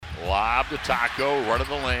Lob to Taco, run of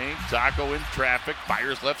the lane. Taco in traffic,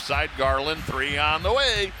 fires left side. Garland, 3 on the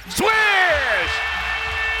way. Swish!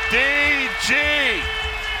 DG!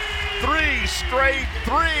 3 straight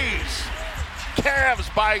threes.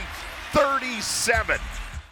 Cavs by 37.